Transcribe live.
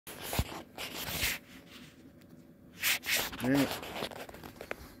Alright.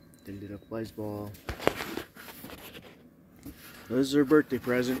 The little flies ball. This is her birthday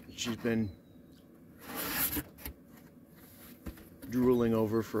present. She's been drooling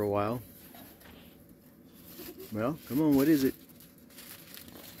over for a while. Well, come on, what is it?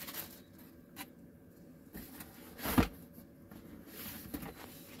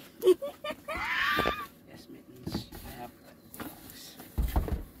 Yes, Mittens. I have bugs.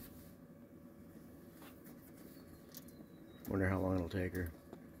 Wonder how long it'll take her.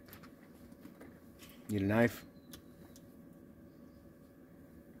 Need a knife?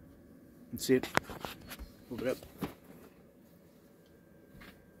 Let's see it. Hold it up.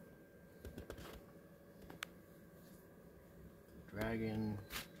 Dragon.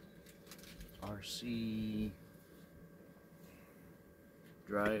 RC.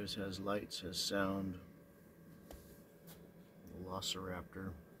 Drives, has lights, has sound.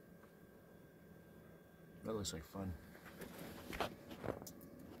 Velociraptor. That looks like fun.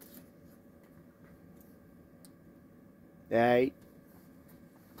 Hey.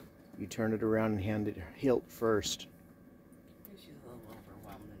 You turn it around and hand it hilt first. She's a little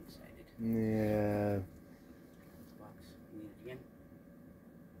overwhelmed and excited. Yeah. Box. Need it again?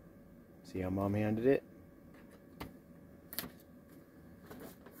 See how Mom handed it?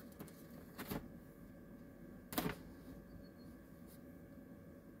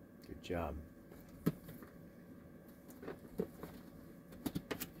 Good job.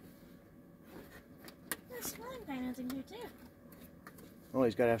 There's flying dinos in here too. Oh,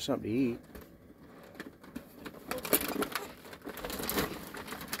 he's got to have something to eat.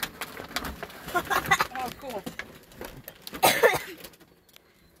 Oh, cool. Got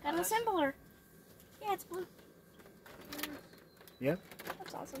an assembler. Yeah, it's blue. Yep.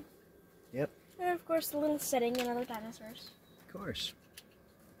 That's awesome. Yep. And of course the little setting and other dinosaurs. Of course.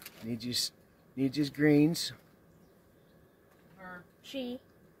 Needs his greens. Her. She.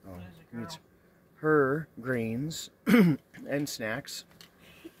 Oh, There's a girl. needs her greens and snacks.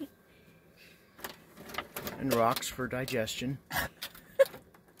 And rocks for digestion.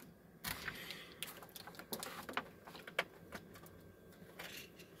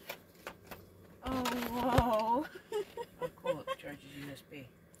 Oh. Oh, cool. It charges USB.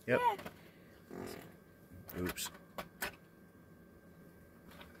 Yep. Yeah. Oops.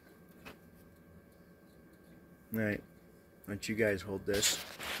 Alright. Why don't you guys hold this?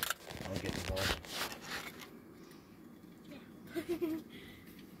 I'll get involved.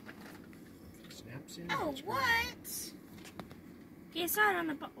 Snaps in. Oh, That's great. what? Okay, I saw it on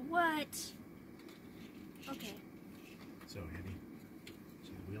the what? Okay. So heavy.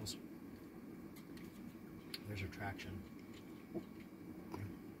 See the wheels? There's her traction. Oh,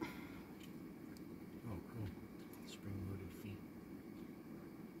 cool. Spring-loaded feet.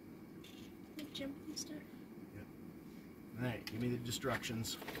 Like jump and stuff. Alright, give me the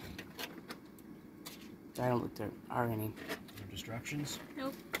destructions. I don't think there are any. No destructions?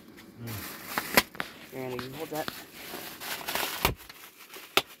 Nope. Here, Andy, you hold that.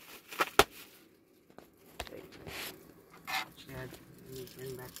 Wait. Chad, you need to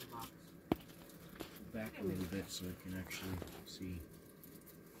bring back the box. Back a little bit so I can actually see.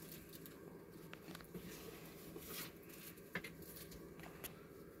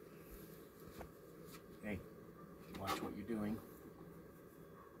 Hey, watch what you're doing.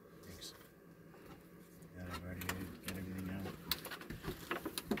 Thanks. Yeah, I've already got everything out.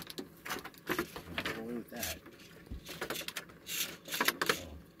 Don't go away with that.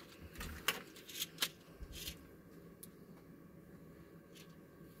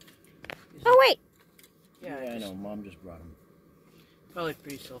 Oh wait. Yeah, I know. Mom just brought them. Probably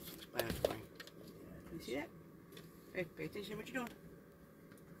pretty self-explanatory. You see that? Hey, pay attention to what you're doing.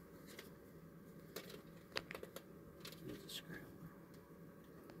 Need to screw.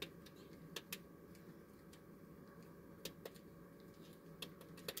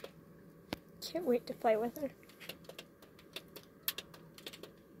 Can't wait to play with her.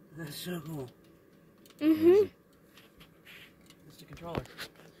 That's so cool. Mm-hmm. That's the controller.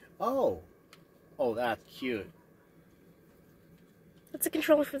 Oh! Oh, that's cute. That's a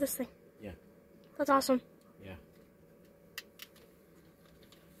controller for this thing. Yeah. That's awesome. Yeah.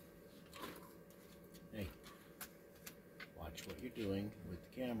 Hey. Watch what you're doing with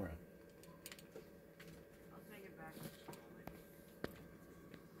the camera. I'll take it back.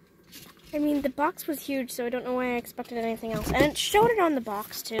 I mean, the box was huge, so I don't know why I expected anything else. And it showed it on the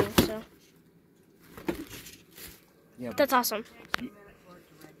box, too, so. Yeah. That's awesome. It takes a minute for it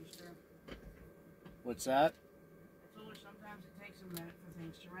to register. What's that? I told her sometimes it takes a minute for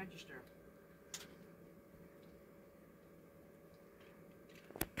things to register.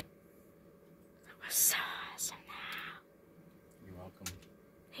 That was so awesome now.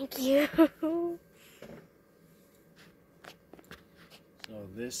 Thank you. So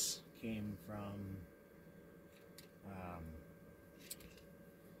this came from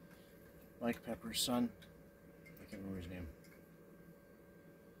Mike Pepper's son. I can't remember his name.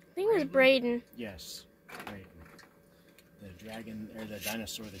 I think it was Braden. Yes, Braden. The dragon, or the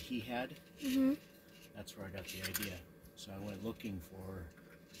dinosaur that he had. Mm-hmm. That's where I got the idea. So I went looking for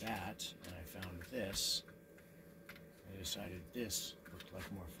that, and I found this. I decided this looked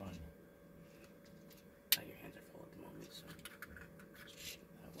like more fun. Oh, your hands are full at the moment, so.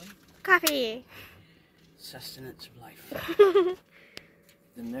 That one. Coffee. Sustenance of life.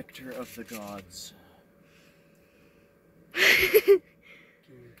 The nectar of the gods. Can you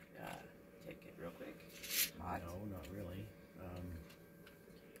take it real quick? Hot. No, not really.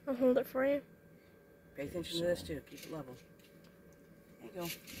 I'll hold it for you. Pay attention to this too. Keep it level. There you go.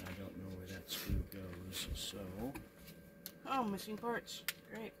 I don't know where that screw goes, so... Oh, missing parts.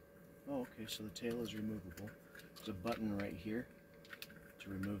 Great. Oh, okay, so the tail is removable. There's a button right here to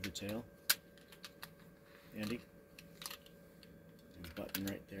remove the tail. Andy? There's a button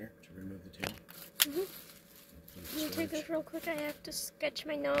right there to remove the tail. Mm-hmm. Can you take this real quick? I have to sketch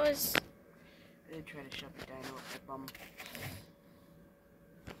my nose. I did try to shove the dino up my bum.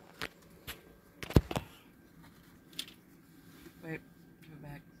 Wait, give it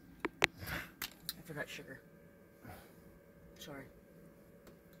back. I forgot sugar. Sorry.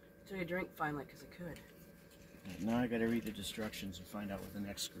 So I drank finally because I could. Right, now I gotta read the instructions and find out where the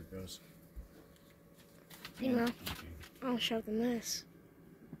next screw goes. You know, Okay. I'll show them this.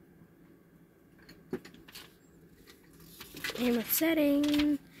 Game with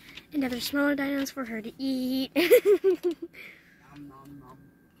setting. And other smaller dinos for her to eat. Nom nom nom.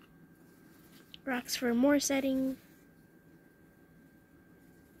 Rocks for more setting.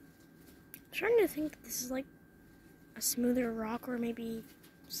 I'm trying to think that this is like a smoother rock or maybe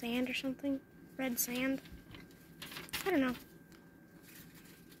sand or something. Red sand. I don't know.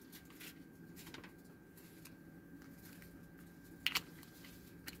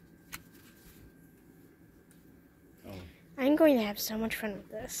 Oh. I'm going to have so much fun with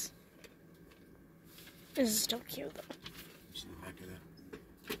this. This is still cute though. See the back of that?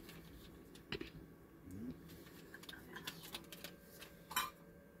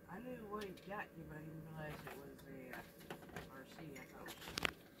 I knew what he got you, but I didn't realize it was a RC. I thought it was...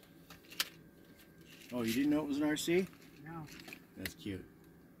 Oh, you didn't know it was an RC? No. That's cute.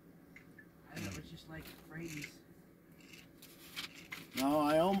 I thought it was just like Brady's. No,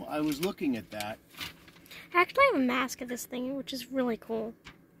 I was looking at that. I actually have a mask of this thing, which is really cool.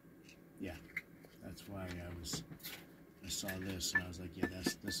 Yeah, that's why I saw this and I was like, yeah,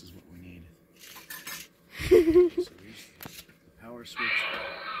 this is what we need. So there's the power switch.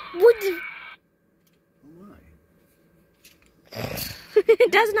 What? Oh my.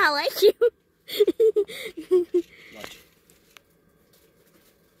 It does not like you. Watch.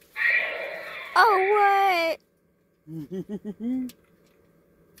 Oh, what?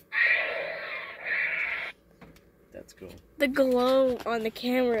 That's cool. The glow on the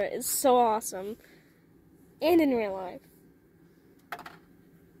camera is so awesome. And in real life.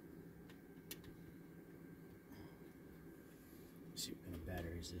 Let's see what kind of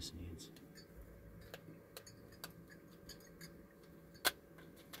batteries this needs.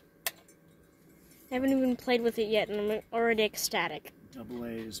 I haven't even played with it yet, and I'm already ecstatic. Double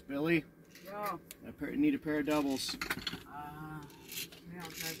A's. Billy, Yeah. I need a pair of doubles. Yeah,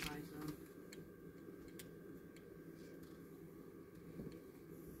 I'll try to find some.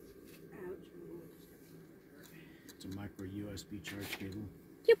 Ouch. It's a micro USB charge cable.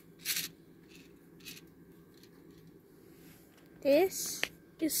 Yep. This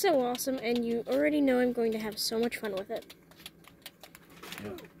is so awesome, and you already know I'm going to have so much fun with it.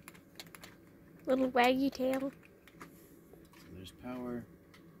 Yep. Little waggy tail. So there's power.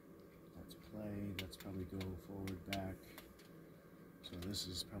 That's play. That's probably go forward, back. So this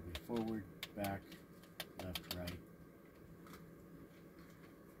is probably forward, back, left, right.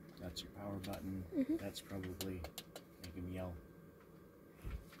 That's your power button. Mm-hmm. That's probably make him yell.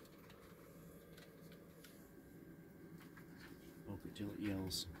 Poke it till it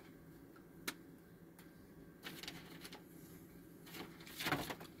yells.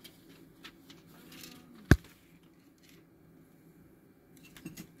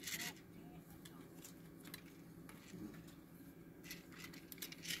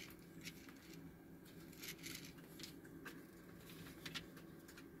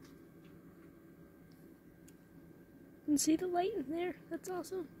 You can see the light in there. That's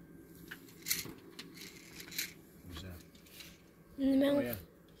awesome. Where's that? In the mouth. Oh yeah.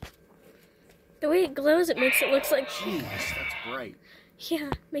 The way it glows, it makes it look like... Jeez, that's bright.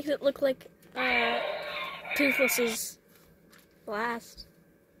 Yeah, makes it look like Toothless's blast.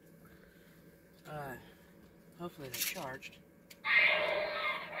 Hopefully they're charged.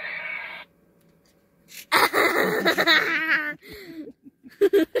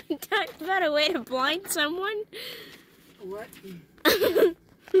 Talk about a way to blind someone. What?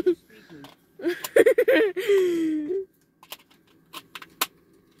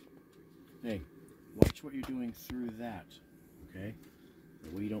 Hey, watch what you're doing through that, okay?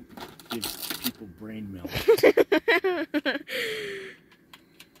 That way you don't give people brain melt. There,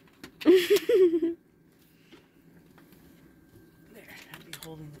 I'd be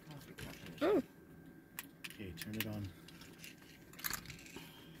holding the coffee cup. Oh. Okay, turn it on.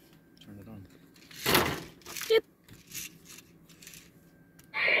 Turn it on. Yep.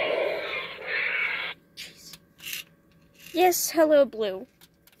 Jeez. Yes, hello, Blue.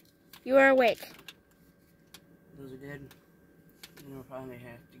 You are awake. Those are good. And we'll probably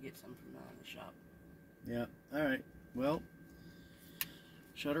have to get some from the shop. Yeah, alright. Well,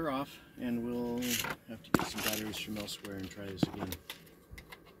 shut her off, and we'll have to get some batteries from elsewhere and try this again.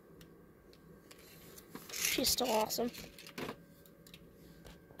 She's still awesome.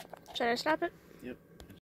 Should I stop it?